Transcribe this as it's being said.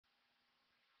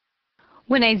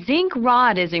When a zinc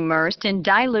rod is immersed in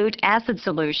dilute acid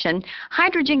solution,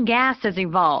 hydrogen gas is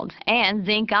evolved and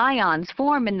zinc ions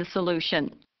form in the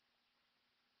solution.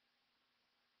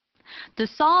 The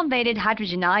solvated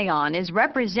hydrogen ion is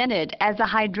represented as the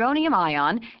hydronium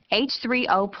ion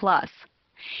H3O+.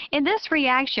 In this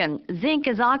reaction, zinc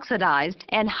is oxidized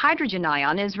and hydrogen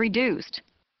ion is reduced.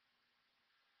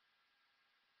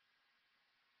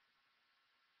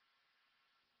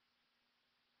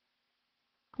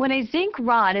 When a zinc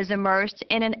rod is immersed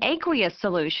in an aqueous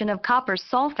solution of copper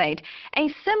sulfate,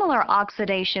 a similar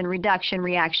oxidation-reduction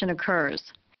reaction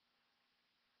occurs.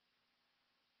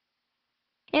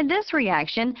 In this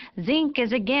reaction, zinc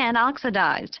is again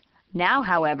oxidized. Now,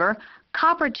 however,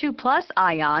 copper 2+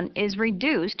 ion is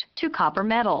reduced to copper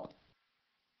metal.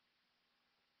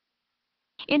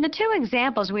 In the two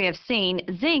examples we have seen,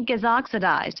 zinc is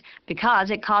oxidized.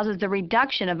 Because it causes the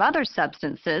reduction of other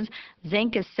substances,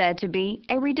 zinc is said to be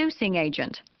a reducing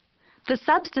agent. The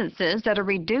substances that are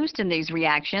reduced in these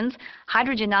reactions,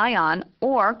 hydrogen ion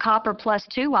or copper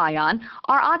 +2 ion,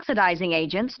 are oxidizing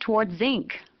agents toward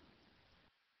zinc.